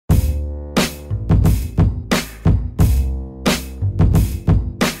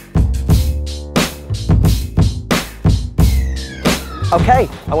Okay,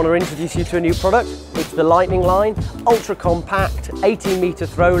 I want to introduce you to a new product. It's the Lightning line, ultra compact, 18-meter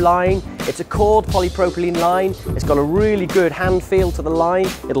throw line. It's a cord polypropylene line. It's got a really good hand feel to the line.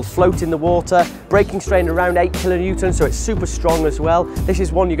 It'll float in the water, breaking strain around 8 kilonewtons, so it's super strong as well. This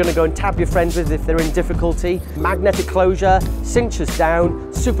is one you're going to go and tab your friends with if they're in difficulty. Magnetic closure, cinches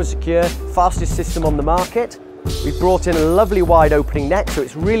down, super secure, fastest system on the market. We've brought in a lovely wide opening neck, so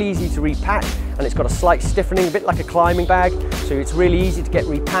it's really easy to repack, and it's got a slight stiffening, a bit like a climbing bag, so it's really easy to get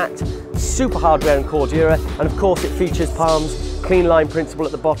repacked. Super hardware and Cordura, and of course it features Palm's clean line principle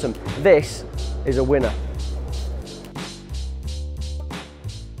at the bottom. This is a winner.